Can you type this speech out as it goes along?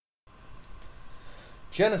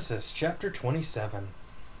Genesis chapter 27.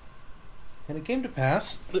 And it came to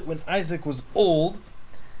pass that when Isaac was old,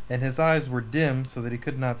 and his eyes were dim so that he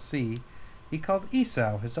could not see, he called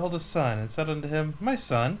Esau his eldest son, and said unto him, My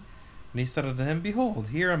son. And he said unto him, Behold,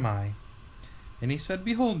 here am I. And he said,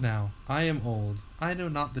 Behold now, I am old, I know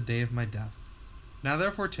not the day of my death. Now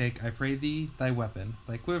therefore take, I pray thee, thy weapon,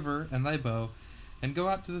 thy quiver, and thy bow, and go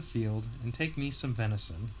out to the field, and take me some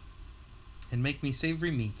venison, and make me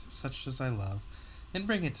savory meat, such as I love, and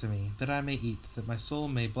bring it to me, that I may eat, that my soul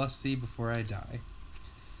may bless thee before I die.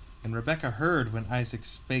 And Rebekah heard when Isaac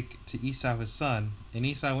spake to Esau his son, and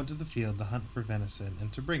Esau went to the field to hunt for venison,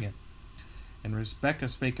 and to bring it. And Rebekah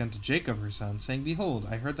spake unto Jacob her son, saying, Behold,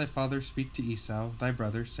 I heard thy father speak to Esau thy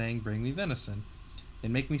brother, saying, Bring me venison,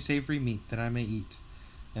 and make me savory meat, that I may eat,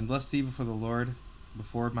 and bless thee before the Lord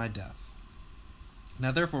before my death.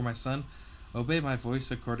 Now therefore, my son, obey my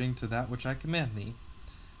voice according to that which I command thee.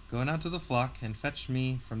 Go now to the flock, and fetch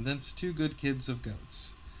me from thence 2 good kids of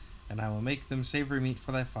goats, and I will make them savory meat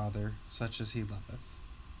for thy father, such as he loveth.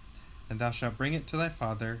 And thou shalt bring it to thy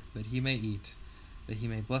father, that he may eat, that he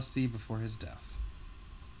may bless thee before his death.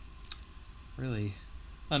 Really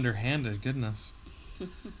underhanded, goodness.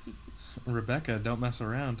 Rebekah, don't mess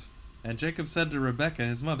around. And Jacob said to Rebekah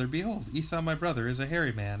his mother, Behold, Esau my brother is a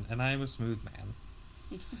hairy man, and I am a smooth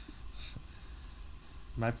man.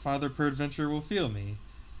 My father peradventure will feel me,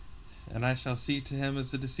 and I shall see to him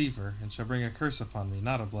as a deceiver, and shall bring a curse upon me,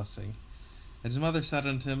 not a blessing. And his mother said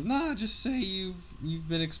unto him, Nah, just say you've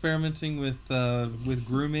been experimenting with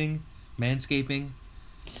grooming, manscaping.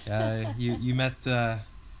 You met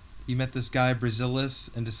this guy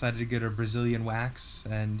Brazilis and decided to get a Brazilian wax,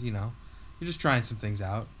 and you're just trying some things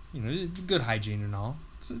out. Good hygiene and all.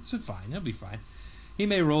 So it's fine. He'll be fine. He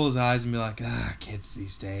may roll his eyes and be like, kids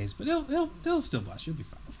these days, but he'll still bless. You'll be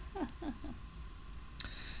fine.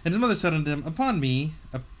 And his mother said unto him, Upon me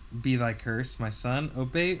be thy curse, my son.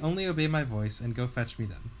 Only obey my voice, and go fetch me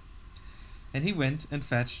them. And he went and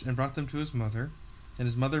fetched, and brought them to his mother. And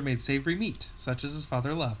his mother made savory meat, such as his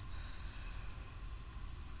father loved.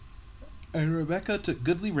 And Rebekah took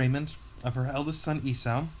goodly raiment of her eldest son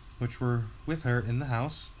Esau, which were with her in the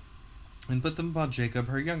house, and put them upon Jacob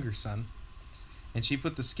her younger son. And she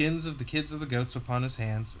put the skins of the kids of the goats upon his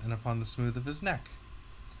hands, and upon the smooth of his neck.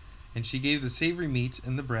 And she gave the savory meat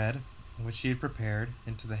and the bread, which she had prepared,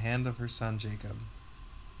 into the hand of her son Jacob.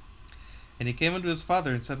 And he came unto his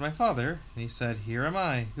father, and said, My father. And he said, Here am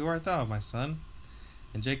I. Who art thou, my son?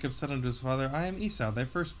 And Jacob said unto his father, I am Esau, thy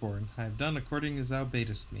firstborn. I have done according as thou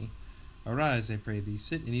badest me. Arise, I pray thee,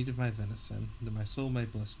 sit and eat of my venison, that my soul may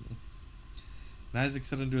bless me. And Isaac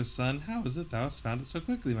said unto his son, How is it thou hast found it so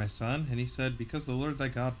quickly, my son? And he said, Because the Lord thy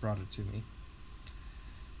God brought it to me.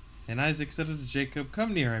 And Isaac said unto Jacob,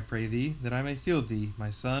 Come near, I pray thee, that I may feel thee, my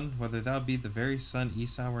son, whether thou be the very son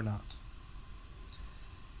Esau or not.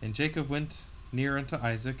 And Jacob went near unto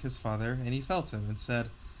Isaac his father, and he felt him, and said,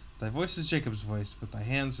 Thy voice is Jacob's voice, but thy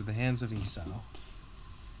hands are the hands of Esau.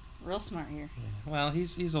 Real smart here. Yeah, well,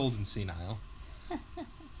 he's old and senile.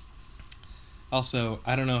 Also,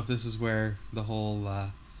 I don't know if this is where the whole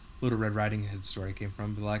Little Red Riding Hood story came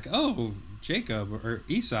from, but like, oh, Jacob or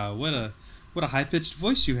Esau, what a high pitched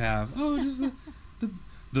voice you have. Oh, just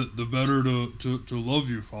the better to love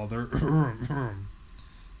you, father.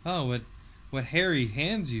 Oh, what hairy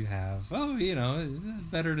hands you have. Oh,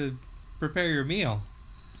 better to prepare your meal.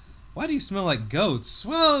 Why do you smell like goats?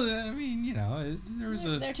 Well, I mean,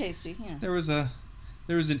 they're tasty. Yeah. There was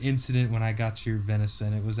an incident when I got your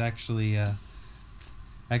venison. It was actually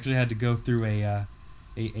had to go through a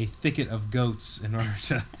thicket of goats in order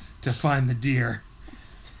to find the deer.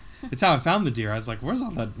 It's how I found the deer. I was like, what's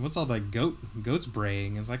all that goats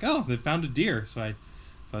braying? It's like, oh, they found a deer. So I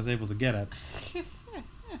was able to get it.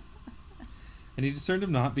 And he discerned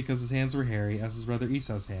him not, because his hands were hairy, as his brother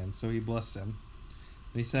Esau's hands. So he blessed him.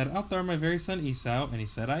 And he said, Art thou my very son Esau? And he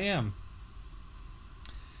said, I am.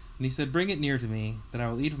 And he said, Bring it near to me, that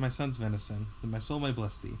I will eat of my son's venison, that my soul may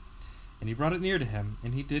bless thee. And he brought it near to him,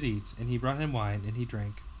 and he did eat, and he brought him wine, and he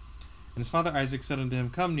drank. And his father Isaac said unto him,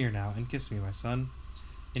 Come near now, and kiss me, my son.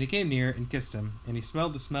 And he came near, and kissed him, and he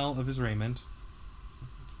smelled the smell of his raiment,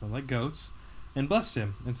 smelled like goats, and blessed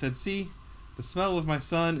him, and said, See, the smell of my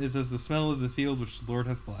son is as the smell of the field which the Lord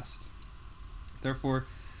hath blessed. Therefore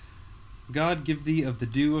God give thee of the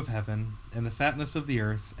dew of heaven, and the fatness of the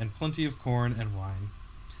earth, and plenty of corn and wine.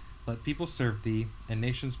 Let people serve thee, and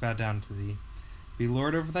nations bow down to thee. Be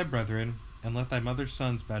Lord over thy brethren, and let thy mother's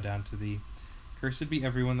sons bow down to thee. Cursed be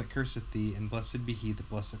everyone that curseth thee, and blessed be he that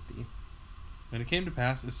blesseth thee. And it came to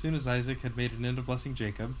pass, as soon as Isaac had made an end of blessing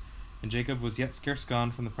Jacob, and Jacob was yet scarce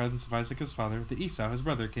gone from the presence of Isaac his father, that Esau his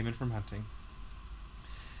brother came in from hunting.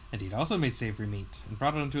 And he had also made savory meat, and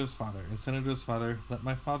brought it unto his father, and said unto his father, Let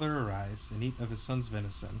my father arise, and eat of his son's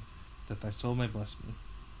venison, that thy soul may bless me.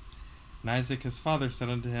 And Isaac his father said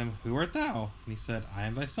unto him, Who art thou? And he said, I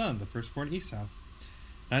am thy son, the firstborn Esau.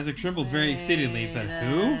 And Isaac trembled very exceedingly, and said,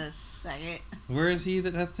 Who? Second. Where is he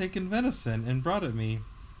that hath taken venison, and brought it me?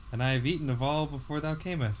 And I have eaten of all before thou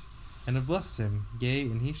camest, and have blessed him, yea,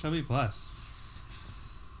 and he shall be blessed.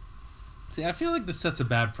 See, I feel like this sets a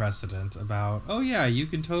bad precedent about, oh yeah, you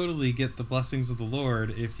can totally get the blessings of the Lord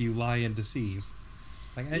if you lie and deceive.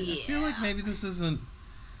 Like, I feel like maybe this isn't...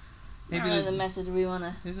 Maybe not really the message we want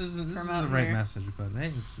to This isn't the right message, but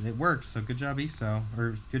hey, it works, so good job Esau,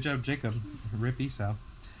 or good job Jacob, rip Esau.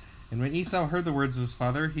 And when Esau heard the words of his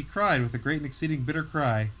father, he cried with a great and exceeding bitter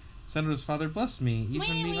cry, said unto his father, Bless me,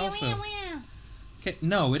 even me also. Okay,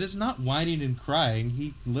 no, it is not whining and crying.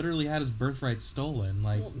 He literally had his birthright stolen.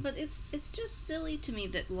 Like, well, but it's just silly to me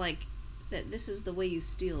that that this is the way you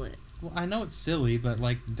steal it. Well, I know it's silly, but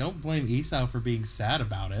like, don't blame Esau for being sad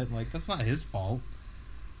about it. Like, that's not his fault.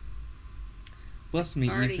 Bless me,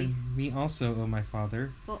 even me also, O my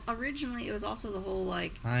father. Well, originally it was also the whole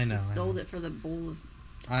I know. He sold it for the bowl of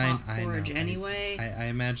porridge anyway. I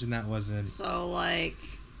imagine that wasn't. So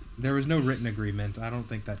there was no written agreement. I don't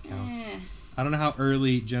think that counts. I don't know how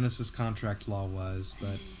early Genesis contract law was,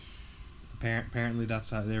 but apparently that's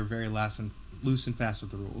how they were very loose and fast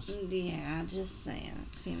with the rules. Yeah, just saying.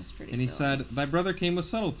 It seems pretty And he silly. said, Thy brother came with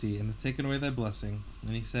subtlety, and hath taken away thy blessing.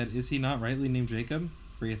 And he said, Is he not rightly named Jacob?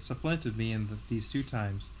 For he hath supplanted me in these 2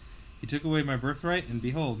 times. He took away my birthright, and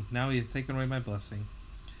behold, now he hath taken away my blessing.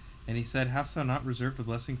 And he said, Hast thou not reserved a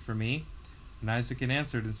blessing for me? And Isaac had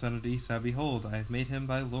answered and said unto Esau, Behold, I have made him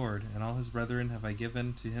thy lord, and all his brethren have I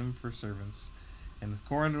given to him for servants. And with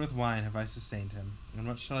corn and with wine have I sustained him. And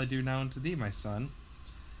what shall I do now unto thee, my son?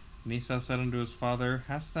 And Esau said unto his father,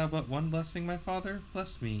 Hast thou but one blessing, my father?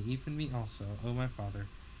 Bless me, even me also, O my father.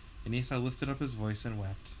 And Esau lifted up his voice and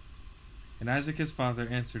wept. And Isaac his father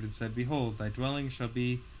answered and said, Behold, thy dwelling shall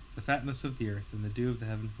be the fatness of the earth, and the dew of the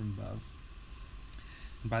heaven from above.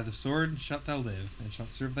 And by the sword shalt thou live, and shalt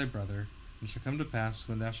serve thy brother. And it shall come to pass,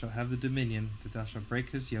 when thou shalt have the dominion, that thou shalt break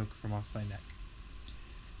his yoke from off thy neck.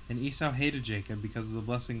 And Esau hated Jacob, because of the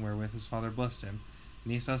blessing wherewith his father blessed him.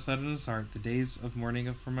 And Esau said in his heart, The days of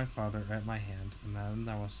mourning for my father are at my hand, and then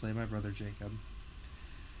thou wilt slay my brother Jacob.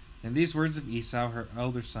 And these words of Esau, her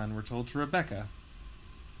elder son, were told to Rebekah.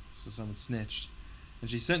 So someone snitched. And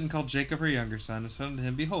she sent and called Jacob her younger son, and said unto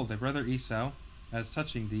him, Behold, thy brother Esau, as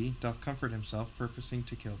touching thee, doth comfort himself, purposing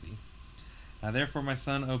to kill thee. Now therefore, my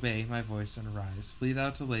son, obey my voice, and arise. Flee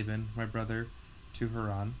thou to Laban, my brother, to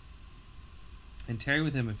Haran, and tarry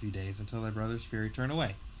with him a few days, until thy brother's fury turn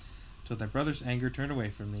away, till thy brother's anger turn away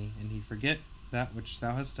from thee, and he forget that which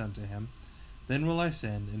thou hast done to him. Then will I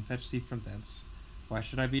send, and fetch thee from thence. Why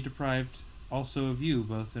should I be deprived also of you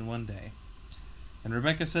both in one day? And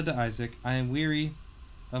Rebekah said to Isaac, I am weary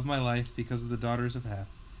of my life because of the daughters of Heth.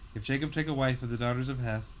 If Jacob take a wife of the daughters of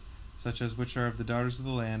Heth, such as which are of the daughters of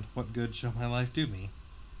the land, what good shall my life do me?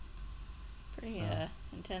 Pretty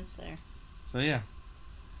intense there. So yeah.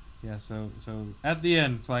 Yeah, so at the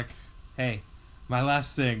end it's like, hey, my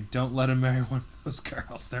last thing, don't let him marry one of those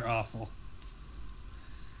girls. They're awful.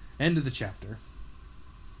 End of the chapter.